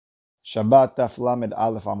Shabbat Taf Lamed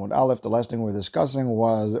Aleph Amud Aleph. The last thing we were discussing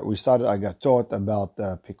was I got taught about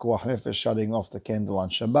Pikuach Nefesh, shutting off the candle on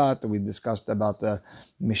Shabbat. We discussed about the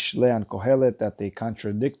Mishle and Kohelet, that they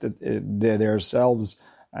contradicted themselves,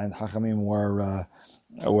 and Hachamim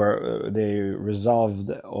they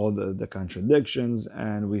resolved all the contradictions,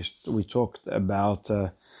 and we talked about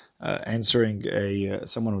answering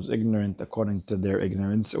someone who's ignorant according to their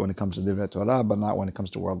ignorance when it comes to Divrei Torah, but not when it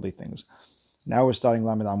comes to worldly things. Now we're starting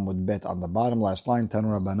Lamed Amud Bet on the bottom, last line, Tanu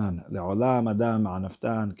Rabbanan. Le'olam adam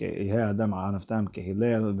anaftan ke'iheh adam anaftan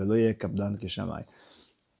ke'hilel ve'lo kapdan ke'shamai.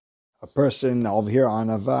 A person, over here,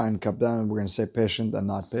 anava and kapdan, we're going to say patient and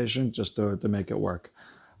not patient, just to make it work.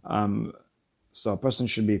 So a person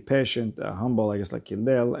should be patient, humble, I guess, like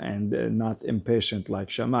Hillel, and not impatient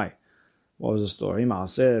like Shammai. What was the story?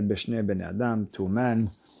 Ma'aseh b'shnei bnei adam, two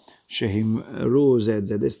men.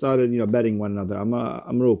 They started, betting one another.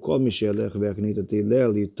 Amru, kol mi she'elech ve'yaknit et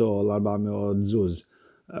Hillel yitol 400 zuz.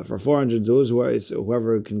 For 400 zuz,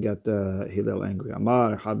 whoever can get Hillel angry.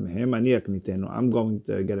 Amar had mehem ani yaknitenu. I'm going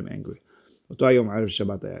to get him angry. It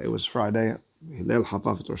was Friday. Hillel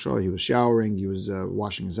hafaf et rosho. He was showering. He was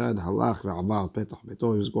washing his head. Halach ve'avar petach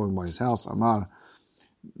beto. He was going by his house. Amar,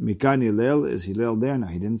 mikan Hillel, is Hillel there? No,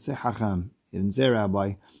 he didn't say Hacham. He didn't say Rabbi.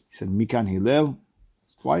 He said mikan Hillel.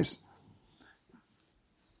 Twice.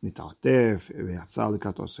 So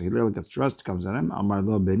Hillel gets dressed, comes at him. Amar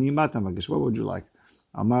lo beni matam vagesh. What would you like?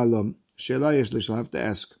 Amar lo she'ela yesh li. Shall have to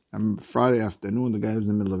ask. I remember Friday afternoon, the guy was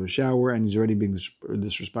in the middle of a shower and he's already being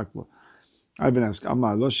disrespectful. I even asked.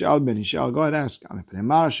 Amar lo she'al beni she'al. Go ahead, ask.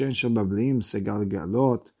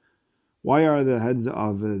 Why are the heads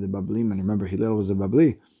of the bablim? And remember, Hillel was a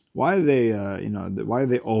babli. Why are they? Why are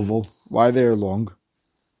they oval? Why are they long?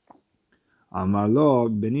 Amar lo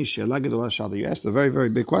beni she'ela gedola shal. You asked a very, very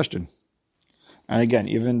big question. And again,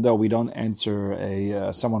 even though we don't answer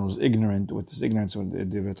someone who's ignorant with this ignorance with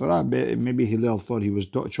Divrei Torah, maybe Hillel thought he was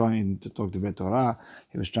trying to talk Divrei Torah.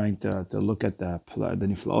 He was trying to look at the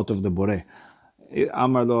niflaot of the Boreh.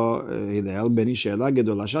 Amar lo Hillel beni she'ela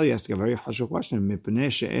gedola shal. You asked a very harsh question.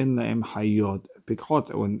 Mipnei she'en lahem hayot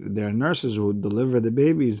pikhot. When there are nurses who deliver the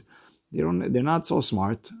babies, they're not so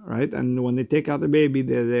smart, right? And when they take out the baby,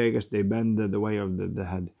 I guess they bend the way of the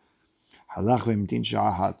head. So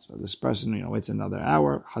this person, waits another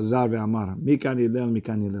hour. Hazar ve'amar, mikan Hillel,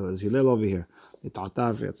 is Hillel over here? He gets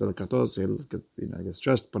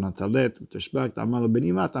dressed, panatalet, with respect. Amar lo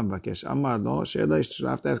beni matam vakesh. Amar lo she'ela yesh, I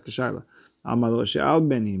have to ask a shayla. Amar lo she'al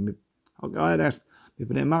beni. Go ahead, ask.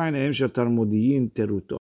 Why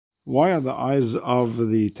are the eyes of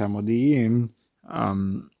the Talmudiyin,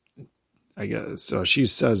 I guess she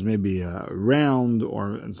says maybe round,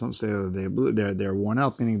 or and some say they're worn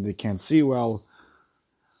out, meaning they can't see well.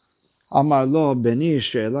 Amar lo beni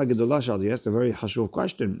she'ela gedola shal. He asked a very hashuv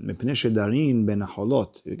question. Mipnei shedarin ben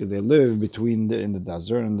holot, because they live in the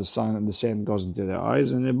desert, and the sun and the sand goes into their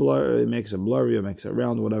eyes, and it makes it blurry, it makes it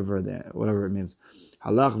round, whatever it means.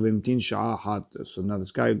 Halach v'imtin sha'ahat. So now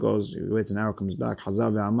this guy goes, he waits an hour, comes back. Hazar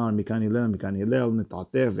ve'amar mikan Hillel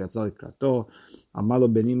nitatef v'yatzal krato. Amar lo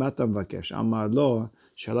beni matam vakesh. Amar lo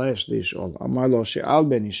she'ela yesh li sh'ol. Amar lo she'al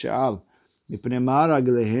beni she'al. Mipnei ma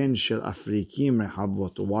raglehen shel Afrikim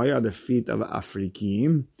rehavot. Why are the feet of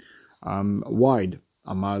Afrikim wide?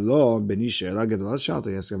 Amar lo beni she'ela gedola shal.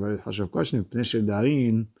 He asked a very harsh question. Mipnei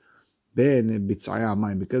shedarin ben bitzaya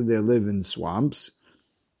amayim. Because they live in swamps.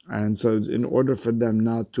 And so in order for them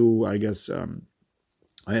not to, I guess,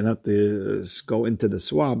 not to go into the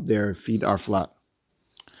swamp, their feet are flat.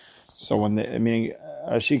 So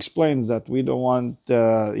she explains that we don't want,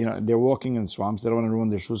 they're walking in swamps, they don't want to ruin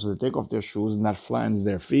their shoes, so they take off their shoes, and that flattens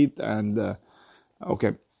their feet. And,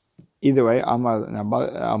 okay. Either way, I have a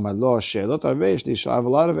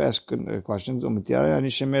lot of questions, and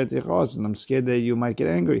I'm scared that you might get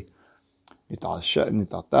angry. Hillel sat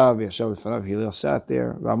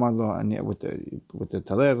there with the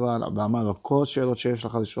taler.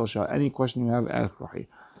 Any question you have, ask.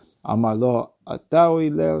 Amar lo, are you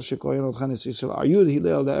the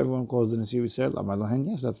Hillel that everyone calls the Nasi Yisrael? Amar lo,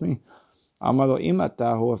 yes, that's me. Amar lo,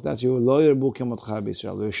 if that's you, lo yirbu kemotcha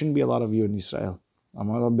b'Yisrael. There shouldn't be a lot of you in Israel.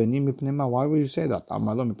 Amar lo, beni mipnei ma. Why would you say that?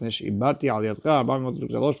 Amar lo, mipnei she'ibati al yadcha.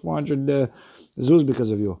 I lost 400 zuz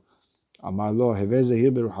because of you. Amar lo, heveh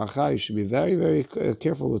zehir beruchacha. You should be very, very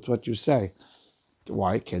careful with what you say.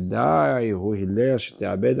 Why? Kedai hu Hillel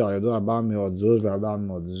shete'abed al yado 400 zuz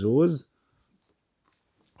ve400 zuz.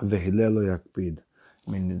 Vehillel lo yakpid.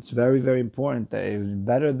 I mean, it's very, very important that it's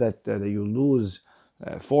better that you lose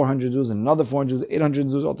 400 zuz and another 400 zuz, 800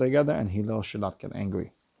 zuz altogether, and Hillel should not get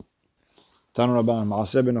angry. Tanu Rabban,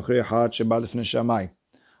 Ma'aseh ben Ochri Echad sheba lifnei Shammai.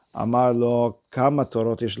 Amar lo kama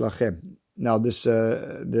torot yesh lachem. Now this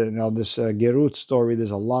Gerut story,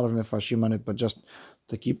 there's a lot of mefashim on it, but just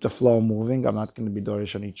to keep the flow moving, I'm not going to be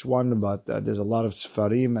dorish on each one, but there's a lot of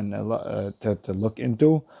sfarim and to look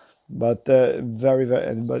into, but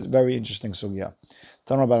very interesting sugya.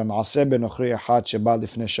 Tanu about Maaseh ben Ochri Echad sheba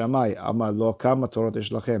lifnei Shammai. Amar lo kama torot yesh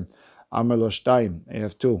lachem. Amar lo shtayim. I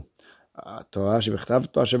have two. Torah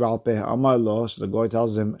shebichtav, Torah shebe'al peh. Amar lo. So the guy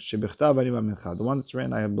tells him shebichtav ani ma'mincha. The one that's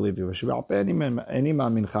written, I believe you. Shebe'al peh ani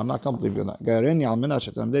ma'mincha. I'm not going to believe you. Garini al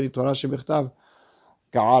minat shetamderi Torah shebichtav.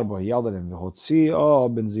 Ga'arbo. He yelled at him. V'hotzi o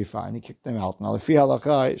ben zifa. And he kicked him out. Now, if he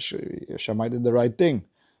halakha, Shammai did the right thing.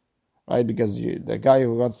 Right, because the guy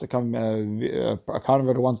who wants to come, a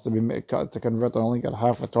convert who wants to convert and only got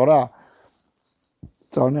half a Torah.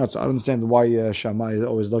 So I don't understand why Shammai is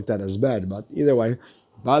always looked at as bad, but either way,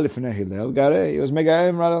 he was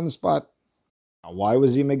Megayim right on the spot. Why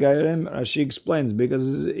was he Megayim? She explains,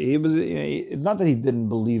 because he was, it's not that he didn't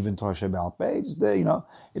believe in Torah Shebe'al Peh, just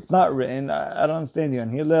it's not written. I don't understand you.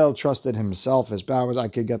 And Hillel trusted himself, his powers. I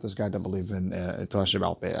could get this guy to believe in Torah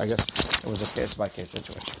Shebe'al Peh. I guess it was a case-by-case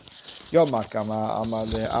situation. Yom Makama Amar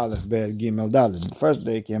Aleph Be'el Gimel Daled. The first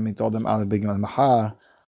day came, he told him Aleph Be'el Gimel Mahar.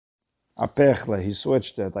 Apechle, he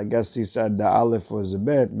switched it. I guess he said the Aleph was a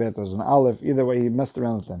Bet was an Aleph. Either way, he messed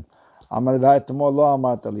around with him. Amar V'aytamo Lo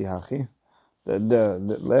Amar Tali Hachi.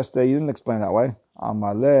 The last day, you didn't explain that way.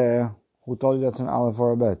 Amar Le, who told you that's an Aleph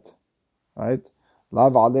or a Bet? Right?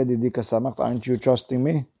 Lav Ale Didika Samach, aren't you trusting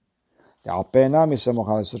me? So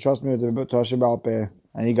trust me with the Torah Shebe'al Peh.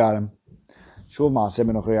 And he got him. שוב מעשה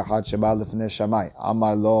בנוכרי אחד שבא לפני שמאי.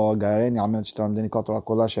 אמר לו, גרני על מנת שתלמדני כל תורה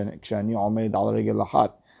כולה כשאני עומד על רגל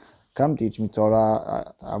אחת. Come teach me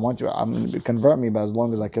Torah. Convert me, but as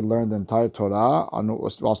long as I can learn the entire Torah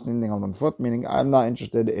while standing on one foot, meaning I'm not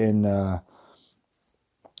interested in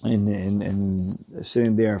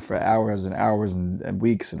sitting there for hours and hours and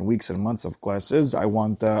weeks and months of classes. I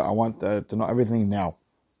want to know everything now.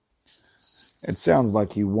 It sounds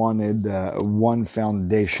like he wanted one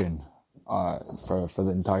foundation for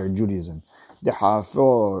the entire Judaism.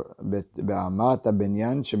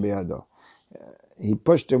 He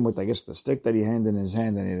pushed him with, I guess, the stick that he had in his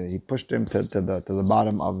hand, and he pushed him to the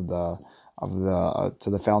bottom of the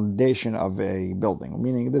foundation of a building.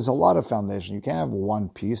 Meaning, there's a lot of foundation. You can't have one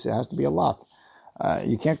piece; it has to be a lot.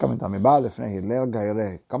 You can't come and tell me,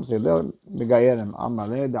 comes to Hillel,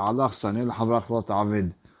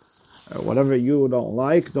 whatever you don't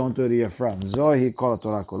like, don't do it to your friends. Zohi kol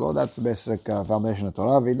Torah kolo. That's the basic foundation of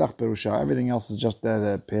Torah. V'idach perusha. Everything else is just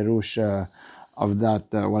the perush of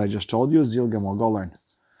that. What I just told you. Zil Gemor. Go learn.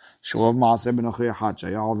 Shuv Maaseh ben Ochri Echad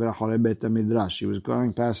shaya over acharei Beit Midrash. He was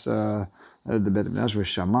going past the Beit Midrash with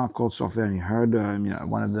Shama called Sofer, and he heard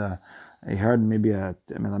he heard maybe a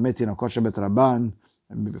Melametin or Kosher Bet Rabban,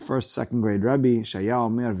 first, second grade Rabbi Shaya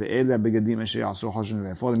Omer ve'ele begadim eshe yasu choshen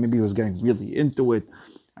ve'efod. Maybe he was getting really into it.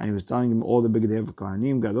 And he was telling him all the big day of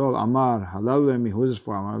Kohanim Gadol. Amar halal lemi. Who is this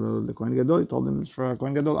for? Amar the Kohen Gadol. He told him it's for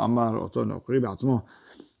Kohen Gadol. Amar oto nokri b'atzmo.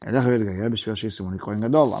 When Kohen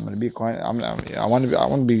Gadol, I'm going to be Kohen. I want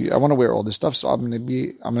to wear all this stuff. So I'm going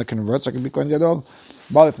to convert so I can be Kohen Gadol.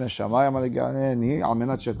 Balifnei Shammai. I'm going to get al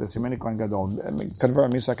menat shetesimeni Kohen Gadol.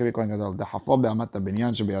 Convert me so I can be Kohen Gadol. The hafo be'amat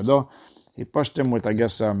binyan shebiyado. He pushed him with, I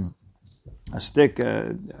guess, a stick to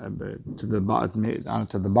the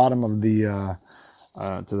bottom of the.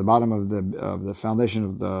 To the bottom of the foundation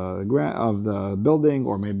of the building,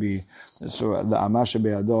 or maybe so the amash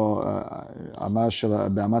be'ado amash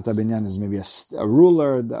be'amata binyan is maybe a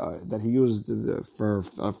ruler that he used for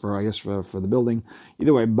I guess for the building.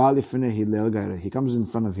 Either way, balifnei Hillel gaira. He comes in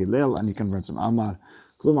front of Hillel and he converts him. Amar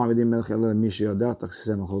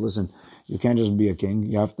listen, you can't just be a king.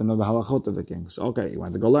 You have to know the halachot of a king. So okay, you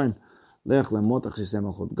want to go learn.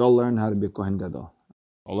 Go learn how to be a Kohen Gadol.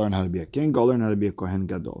 Go learn how to be a king. Go learn how to be a Kohen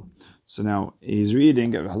Gadol. So now he's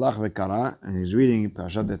reading Halach v'Kara, and he's reading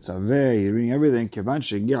Parashat Tetzaveh. He's reading everything. Kevan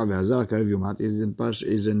shegi'a v'Hazar Karev Yumat.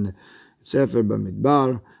 He's in Sefer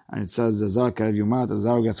Bamidbar, and it says Hazar Karev Yumat.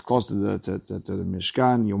 Hazar gets close to the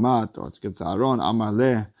Mishkan Yumat, or it gets Aaron. Amar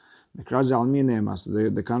leh. Mikraz al mi ne'ema. So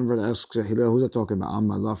the convert asks Hillel, who's that talking about?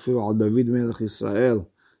 Amar la fi'u al David Melech Yisrael.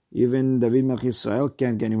 Even David Melech Yisrael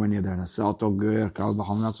can't get anywhere near there. Nasal to ger kal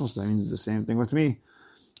b'chom. So that means the same thing with me.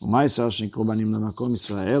 ומה ישראל שנקראו בנים למקום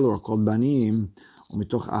ישראל, or called בנים,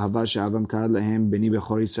 ומתוך אהבה שאהבם קרא להם בני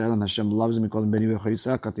בכור ישראל, and Hashem loves them, he called them בני בכור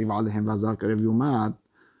ישראל, כתיב עליהם והזר קרב יומת,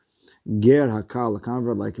 גר הקל, a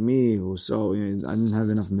convert like me, who so, I didn't have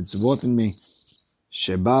enough mitzvot in me,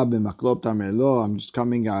 שבא במקלוב תרמלו, I'm just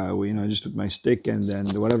coming, just with my stick, and then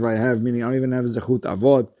whatever I have, meaning I don't even have zechut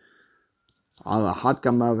avot, על אחת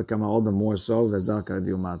כמה וכמה, all the more so, וזר קרב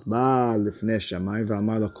יומת. בא לפני שמאי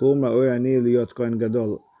ואמר לו, קום ראוי אני להיות כהן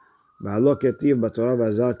גדול. והלא כתיב בתורה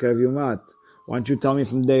והזר קרב יומת. Why don't you tell me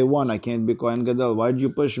from day one I can't be Kohen Gadol? Why did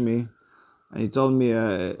you push me? And you told me,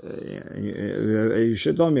 you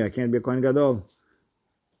should have told me I can't be a Kohen Gadol.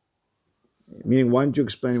 Meaning, why didn't you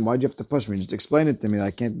explain? Why did you have to push me? Just explain it to me that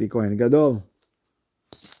I can't be Kohen Gadol.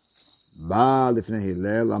 Ba lifnei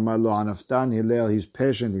Hillel, amar lo anaftan Hillel, he's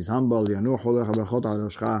patient, he's humble. Yanuch olech habrachot al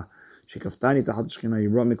roshcha. Shikaftani tachat Shechina, you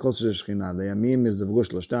brought me closer to Shechina. The Yamim is the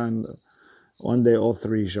V'gush L'shtan. One day all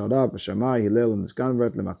three showed up, Shammai, Hillel, and this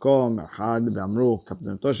convert, Lemakom, Ahad, B'amru,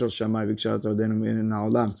 Kapten Toshel, Shammai, Vikshat, Ordenu, in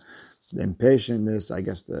Ha'olam. The impatientness, I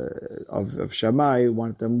guess, of Shammai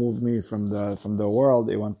wanted to move me from the world.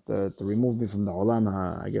 They wanted to remove me from the Olam,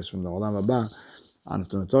 I guess, from the Olam Abba.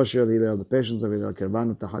 Anafton Toshel, Hillel, the patience of Hillel,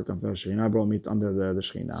 Kervanu, Tachat, Kamfer, Shechina, brought me under the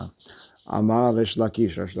Shechina. Amar Resh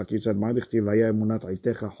Lakish said, Ma dichtiv haya emunat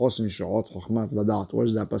aitecha chosn yishuot chochmat vadat. What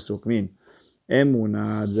does that pasuk mean?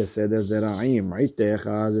 Emunat ze seder zera'im,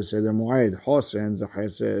 aitecha ze seder mu'ed, chosen ze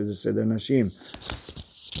seder nashim,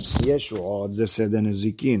 yeshuot ze seder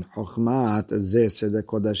nezikin, chochmat ze seder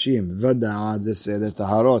kodashim, vadat ze seder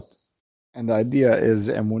taharot. And the idea is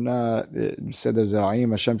emunah, seder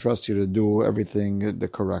zera'im, Hashem trusts you to do everything the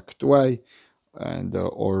correct way. And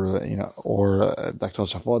or like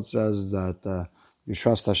Tosafot says that you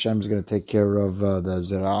trust Hashem is going to take care of the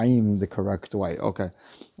zera'im the correct way. Okay,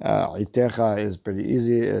 itecha is pretty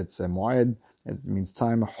easy. It's a mu'ed. It means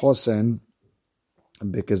time. Hosen,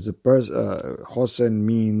 because the hosen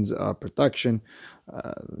means protection.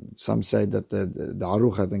 Some say that the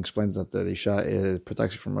Aruch, I think, explains that the Isha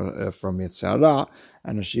protects you from Yetzirah,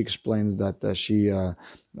 and she explains that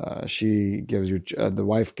she gives you the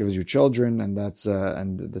wife gives you children, and that's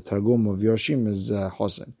and the Targum of Yoshim is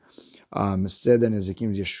Hosen. Seder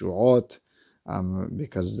Nezikim is Yeshuot,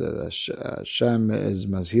 because Shem is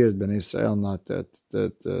Mazhir Bnei Israel not to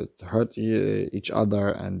hurt each other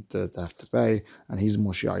and to have to pay, and he's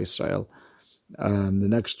Moshiach Israel. The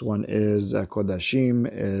next one is Kodashim,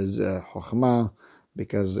 is Chochmah,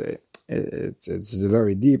 because it's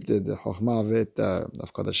very deep. The Chochmah of it,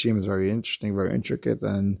 of Kodashim, is very interesting, very intricate,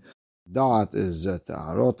 and Da'at is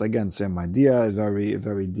Ta'arot. Again, same idea, very,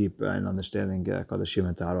 very deep in understanding Kodashim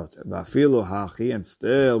and Ta'arot. Ba'afilu ha'chi, and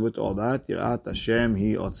still with all that, Yirat Hashem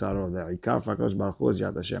hi otzaro. The Ikar Fakadosh Baruch Hu is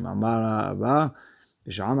Yirat Hashem. Amara Abba,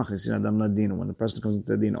 B'sha'am achnisin adam ladin. When the person comes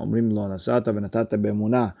into the din, Omrim lo nasata v'natata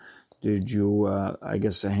be'emunah. Did you, I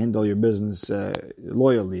guess, handle your business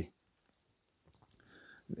loyally?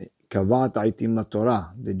 Kavat aitim la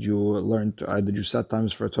Torah. Did you learn? Did you set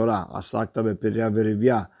times for Torah? Asakta be'pirya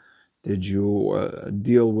v'rivya. Did you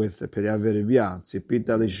deal with the pirya v'rivya?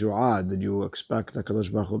 Tzipita lishu'ah. Did you expect the Kadosh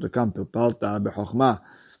Baruch Hu to come? Pilpalta be'chochmah.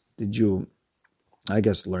 Did you, I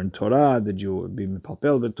guess, learn Torah? Did you be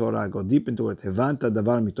mipalpel b'Torah? Go deep into it. Hevanta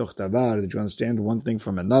davar mitoch davar. Did you understand one thing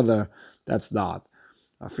from another? That's that.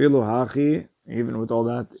 Afilu hachi, even with all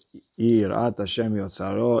that, Yirat Hashem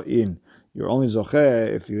yotzaro in. You're only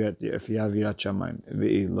zocheh if you have Yirat Shamayim.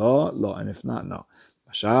 Ve'i lo, and if not, no.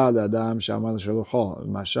 Mashal adam shamal shalucho.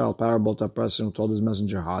 Mashal, parable to a person who told his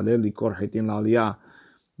messenger, Haleh likor hitin la'aliyah.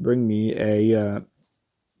 Bring me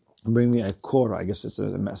a kor. I guess it's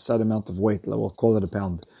a set amount of weight. We'll call it a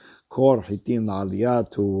pound. Kor hitin la'aliyah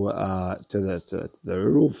to the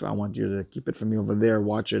roof. I want you to keep it for me over there.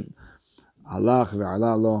 Watch it. Halach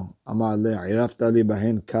ve'ala lo amar le irafta li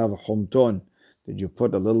bahen kav chomton. Did you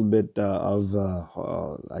put a little bit of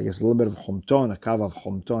I guess a little bit of chomton, a kav of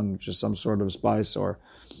chomton, which is some sort of spice or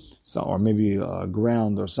maybe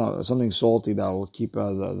ground or something salty that will keep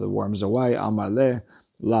the worms away. Amar le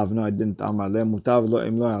lav, no, I didn't. Amar le mutav lo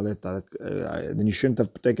im lo aleta. Then you shouldn't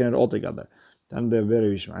have taken it altogether. Then the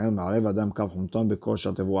very Ishmael ma'arev adam kav chomton b'kol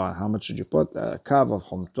shel tevuah. How much should you put? A kav of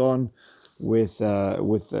chomton with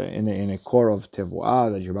in a core of tevuah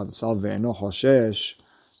that you're about to sell, ve'eno hoshesh,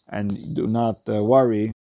 and do not worry.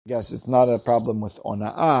 I guess it's not a problem with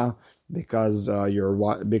ona'ah because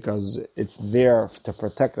it's there to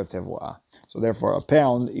protect the tevuah. So therefore, a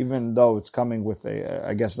pound, even though it's coming with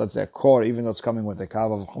I guess let's say a core, even though it's coming with a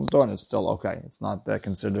kav of chumton, it's still okay. It's not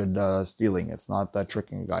considered stealing. It's not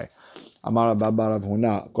tricking a guy. Amar Barav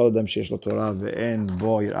Huna, kol adam sheyesh lo Torah ve'en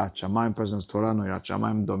bo yirat shamayim. Person's Torah no yirat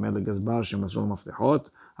shamayim domeh legazbar shemasul maftichot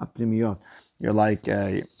hapnimiyot. You're like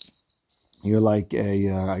a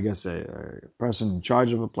I guess a person in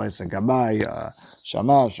charge of a place, a gabay, a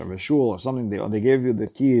shamash, or a shul, or something. They gave you the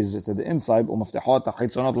keys to the inside. They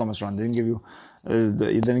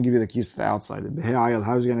didn't give you the keys to the outside.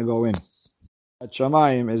 How's he going to go in?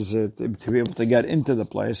 Shamayim is to be able to get into the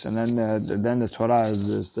place, and then the Torah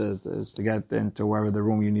is to get into wherever the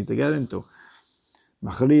room you need to get into.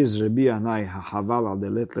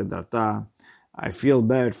 I feel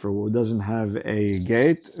bad for who doesn't have a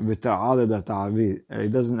gate. He doesn't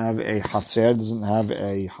have a hatzer,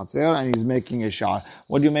 and he's making a shah.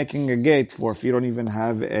 What are you making a gate for if you don't even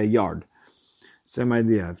have a yard? Same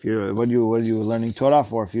idea. What are you learning Torah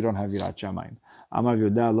for if you don't have Yirat Shamayim? Amar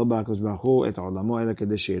Yehuda lo ba'akadosh baruch hu et olamo ela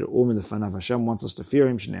kedei she'ir'u milefanav. Hashem wants us to fear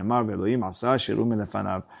Him. Shneimar ve'Elohim asa she'ir'u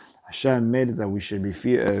milefanav. Hashem made it that we should be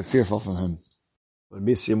fearful from Him.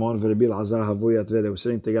 Rabbi Simon and Rabbi Elazar havu yatveh. They were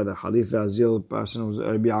sitting together. Halif ve'Azil, person was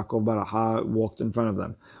Rabbi Yaakov Baraha, walked in front of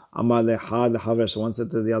them. Amar lehad lehaver. So one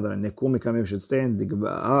said to the other, Nekum mikamev should stay in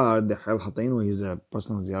Digbar dechel hatainu. He's a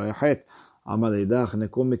person who's yarei het. Amar leidach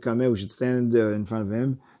Nekum mikamev. We should stand in front of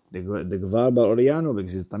him. Digvar bar Oriano,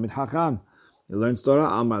 because he's Tamid Hakam. He learns Torah.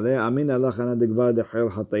 Amale amin Allah chana digvar dechel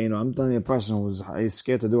hatainu. I'm telling you, a person who's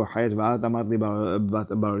scared to do a hayat va'at amar li bar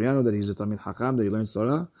Oriano that he's a Tamid Hakam, that he learns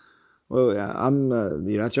Torah. Well, I'm the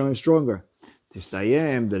Yirat Shamayim stronger.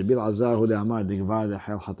 Tistayem, the Rabbi Elazar who amar digvar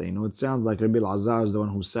dechel hatainu. It sounds like Rabbi Elazar is the one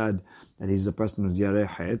who said that he's the person who's yarei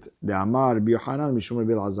het. The amar Rabbi Yochanan mishum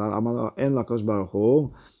Rabbi Elazar amar en lakadosh baruch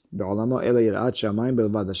hu. Be'olamo ela yirat shamayim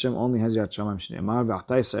belvad. Hashem only has yirat shamayim. Shneimar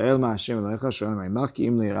ve'ata Yisrael ma Hashem elohecha shoel ma'imach ki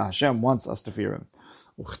im le'yirah. Hashem wants us to fear Him.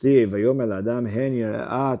 Uchtiv v'yom el adam hen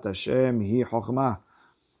yirat Hashem hi chokhmah.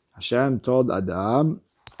 Hashem told Adam.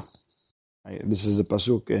 This is a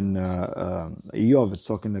pasuk in Iyov. It's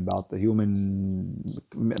talking about the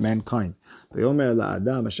mankind. V'yom el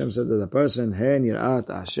adam. Hashem said to the person, hen yirat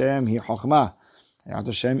Hashem hi chokhmah. Yirat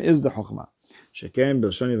Hashem is the chokhmah. Shekem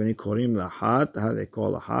b'lashon yivani korim lahat. How they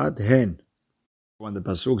call ahat hen. When the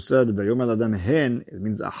pasuk said "Vayom el adam hen," it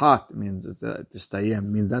means ahat. It means it's tistayem. It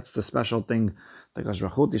mean that's the special thing. The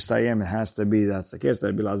kashbrachut tistayem. It has to be. That's the case.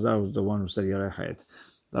 That Rabbi Elazar was the one who said yarei het.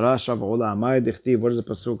 Darash Rav Ula Amay Dichtiv. What does the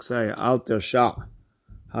pasuk say? Al tersha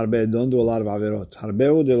harbe. Don't do a lot of avirot.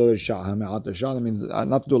 Harbe do a tersha. Al tersha. That means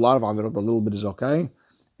not to do a lot of avirot, but a little bit is okay.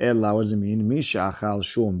 Ella. What does it mean? Misha achal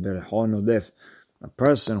shum verchon odef. A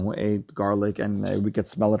person who ate garlic and we could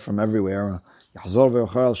smell it from everywhere. Or you're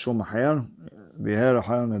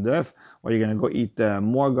going to go eat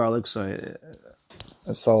more garlic so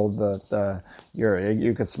that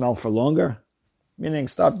you could smell for longer. Meaning,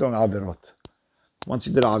 stop doing avirot. Once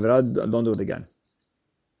you did avirot, don't do it again.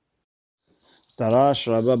 There's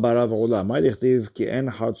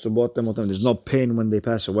no pain when they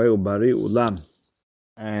pass away.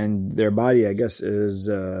 And their body, I guess, is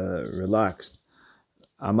relaxed.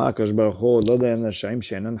 Amar Kadosh Baruch Hu, lo da'em l'rashaim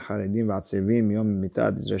she'enan charedim v'atzevim yom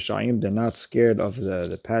mitad. These Rashaim, they're not scared of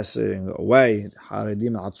the passing away.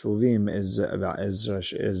 Charedim atzuvim is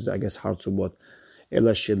I guess hartzubot.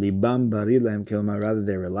 Ela shelibam bari lahem kilma. Rather,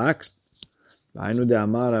 they're relaxed. V'aynu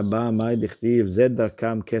de'amar abba may dichtiv zed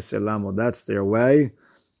darkam keselam. That's their way.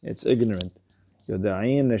 It's ignorant.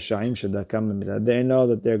 Yoda'in l'rashaim shedarkam l'mitad. They know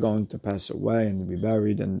that they're going to pass away and be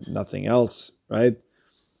buried and nothing else, right?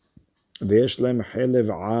 V'yesh lehem chelev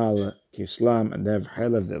al kislam, and they have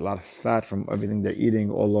chelev, a lot of fat from everything they're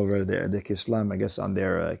eating all over their kislam, I guess on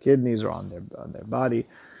their kidneys or on their body.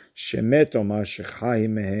 Shemet omar shechahi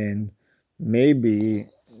mehen. Maybe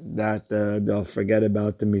that they'll forget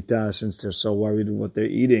about the mitah since they're so worried with what they're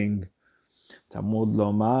eating. Tamud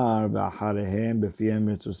lomar v'acharehem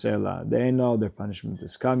b'fihem yitzusela. They know their punishment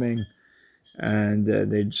is coming, and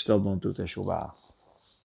they still don't do teshuvah.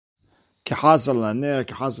 Right? That's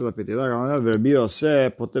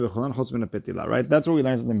what we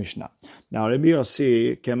learned in the Mishnah. Now, Rabbi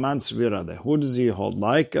Yossi, keman svirade. Who does he hold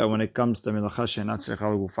like when it comes to melacha she'enat tzricha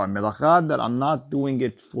l'gufa? Melacha that I'm not doing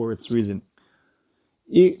it for its reason.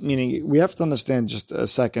 Meaning, we have to understand just a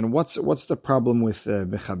second. What's the problem with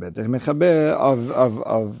mechabed?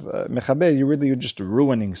 Mechabed, you're just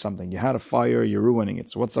ruining something. You had a fire, you're ruining it.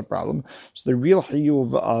 So what's the problem? So the real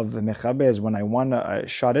chiyuv of mechabed is when I want to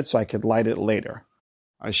shut it so I could light it later.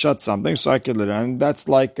 I shut something so I could light it, and that's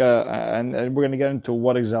like, and we're going to get into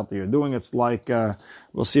what exactly you're doing. It's like,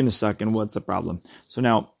 we'll see in a second what's the problem. So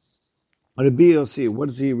now, Rabbi Yossi, what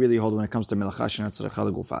does he really hold when it comes to melacha she'enat tzricha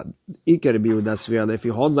l'gufa? Ike Rabbi Yehuda svira. If he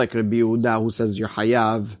holds like Rabbi Yehuda, who says you're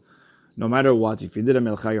hayav, no matter what, if you did a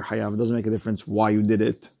melacha, you're hayav. It doesn't make a difference why you did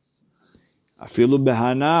it. Afilu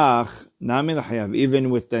behanach nami l'hayav.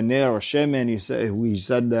 Even with the ner or shemen, we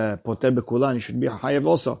said poter bekulan, you should be hayav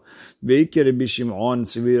also. Ve'ike Rabbi Shimon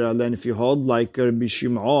svira. Then if you hold like Rabbi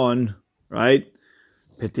Shimon, right?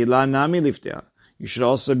 Petila nami liftea. You should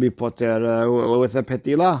also be poter with a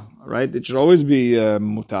petila, right? It should always be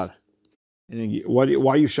mutar. Why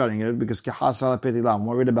are you shutting it? Because kehasal petila. I'm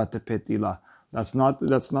worried about the petila. That's not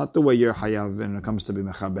the way you're hayav when it comes to be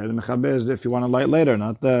mechaber. The mechaber is if you want to light later,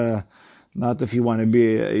 not if you want to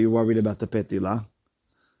be you're worried about the petila.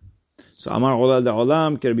 So Amar Ola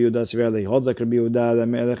Olam Kirbi Yehuda Tzivei holds like Kirbi Yehuda the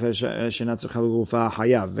Melech Shena Tzricha L'Gufa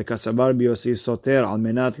Hayav V'Kasabar Biosi Soter Al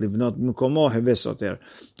Menat Livnot Mukomo Heve Soter.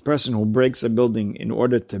 The person who breaks a building in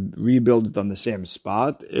order to rebuild it on the same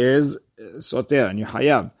spot is Soter, and you're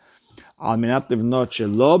Hayav. Al Menat Livnot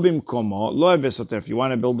Shelo Bimkomo Lo Heve Soter. If you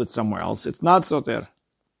want to build it somewhere else, it's not Soter.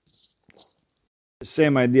 The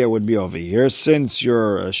same idea would be over here, since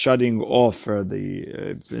you're shutting off for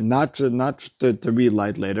the not to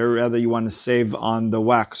relight later. Rather, you want to save on the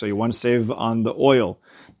wax, or you want to save on the oil.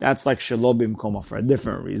 That's like shalobim koma for a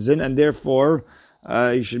different reason, and therefore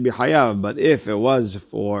you should be hayav. But if it was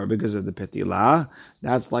because of the petilah,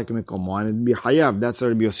 that's like mikomo, and it'd be hayav. That's how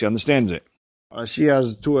Rabbi Yossi understands it. She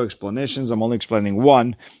has two explanations. I'm only explaining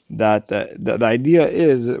one. That the idea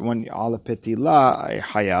is when al petilah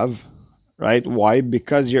hayav. Right? Why?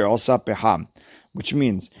 Because you're also peham, which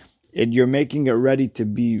means you're making it ready to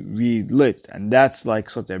be relit, and that's like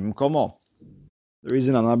soter b'mkomo. The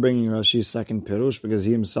reason I'm not bringing Rashi's second pirush because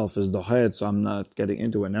he himself is dohet, so I'm not getting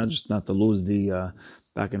into it now, just not to lose the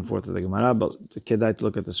back and forth of the Gemara. But kedai to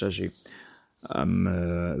look at this Rashi.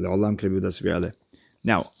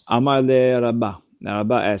 Now, Amar le Rabbah. Now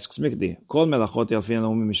Rabbah asks, Mikdi, Kol melachot yalfin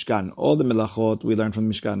lo mishkan. All the melachot we learn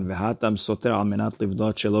from Mishkan. V'hatam soter al menat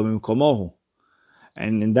livdot shelo b'mkomohu.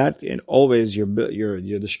 And in that, always you're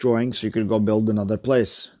destroying, so you could go build another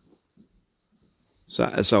place.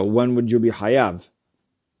 So when would you be hayav?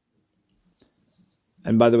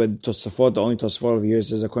 And by the way, Tosafot, the only Tosafot of the year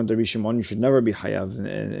says according to Rabbi Shimon, you should never be hayav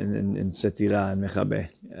in setira and mechabe,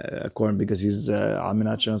 according because he's al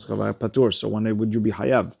menat shelo patur. So when would you be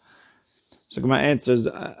hayav? So my answer is,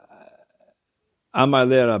 Amar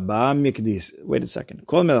le Rabbah mikdis. Wait a second.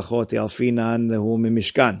 Kol melachot yalfinan lehu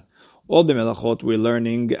mimishkan. All the melachot we're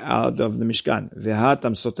learning out of the Mishkan.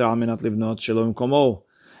 V'hatam soter al menat livnot shelo b'mkomo.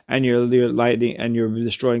 And you're lighting and you're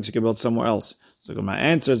destroying so you can build somewhere else. So my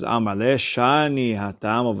answer is, Amar le shani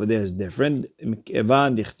hatam over there is different.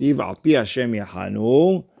 Evan dichtiv al pi Hashem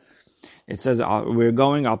yachanu. It says we're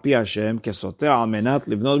going al pi Hashem kesoter al menat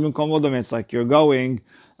livnot b'mkomo. It's like you're going.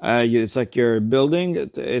 It's like you're building.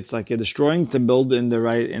 It's like you're destroying to build in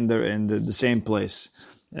the same place.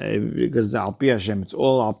 Because Al Pi Hashem, it's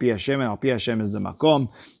all Al Pi Hashem, and Al Pi Hashem is the makom,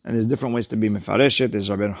 and there's different ways to be mefareshet. There's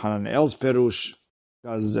Rabbeinu Hanan El's perush,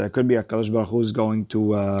 because it could be a Kadosh Baruch Hu is going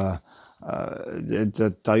to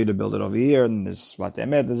tell you to build it over here, and there's Svat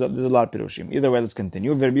Emet. There's a lot of perushim. Either way, let's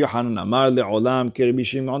continue. Rabbi Hanan Amar le'olam ki Rabbi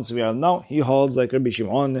Shimon Tzvi'al. No, he holds like Rabbi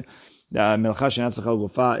Shimon. The melcha she'nat tzachal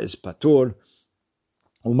gufa is patur.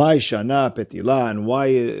 Umay shana petila, and why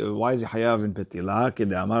is he hayav in petila?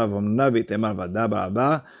 Kede amar avamna v'temar vada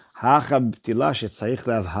baraba hacha petila shetzarich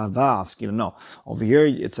lehavava askil. No, over here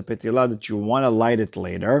it's a petila that you want to light it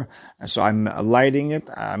later, and so I'm lighting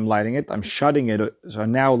it. I'm shutting it. So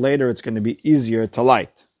now later it's going to be easier to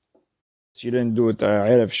light. So you didn't do it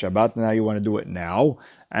erev Shabbat. Now you want to do it now,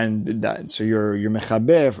 and so you're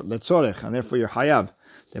mechaber letzorech, and therefore you're hayav.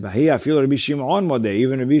 Even Rabbi Shimon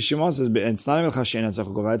says it's not a melcha she'ena tzarich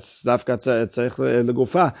legufa, it's dafka tzarich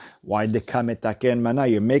legufa. Why deka metaken mana?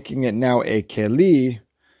 You're making it now a keli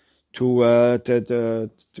to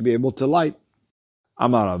be able to light.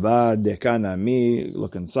 Amar Rabba deka nami.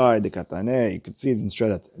 Look inside dekatane. You can see it in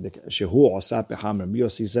straight at shehu osa peham. Rabbi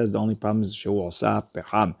Yossi says the only problem is shehu osa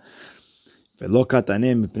peham. It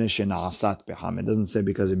doesn't say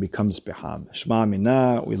because it becomes peham. Shma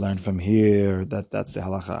mina, we learn from here that's the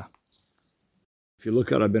halacha. If you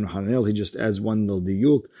look at Rabbeinu Hananel, he just adds one little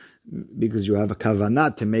diyuk because you have a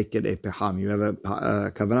kavanah to make it a peham. You have a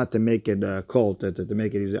kavanah to make it a kol, to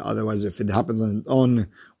make it easy. Otherwise, if it happens on its own,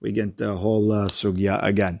 we get the whole sugya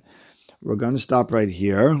again. We're going to stop right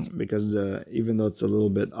here because even though it's a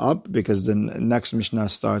little bit up, because the next Mishnah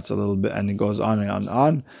starts a little bit and it goes on and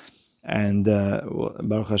on. And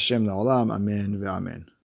Baruch Hashem la'olam, amen ve'amen.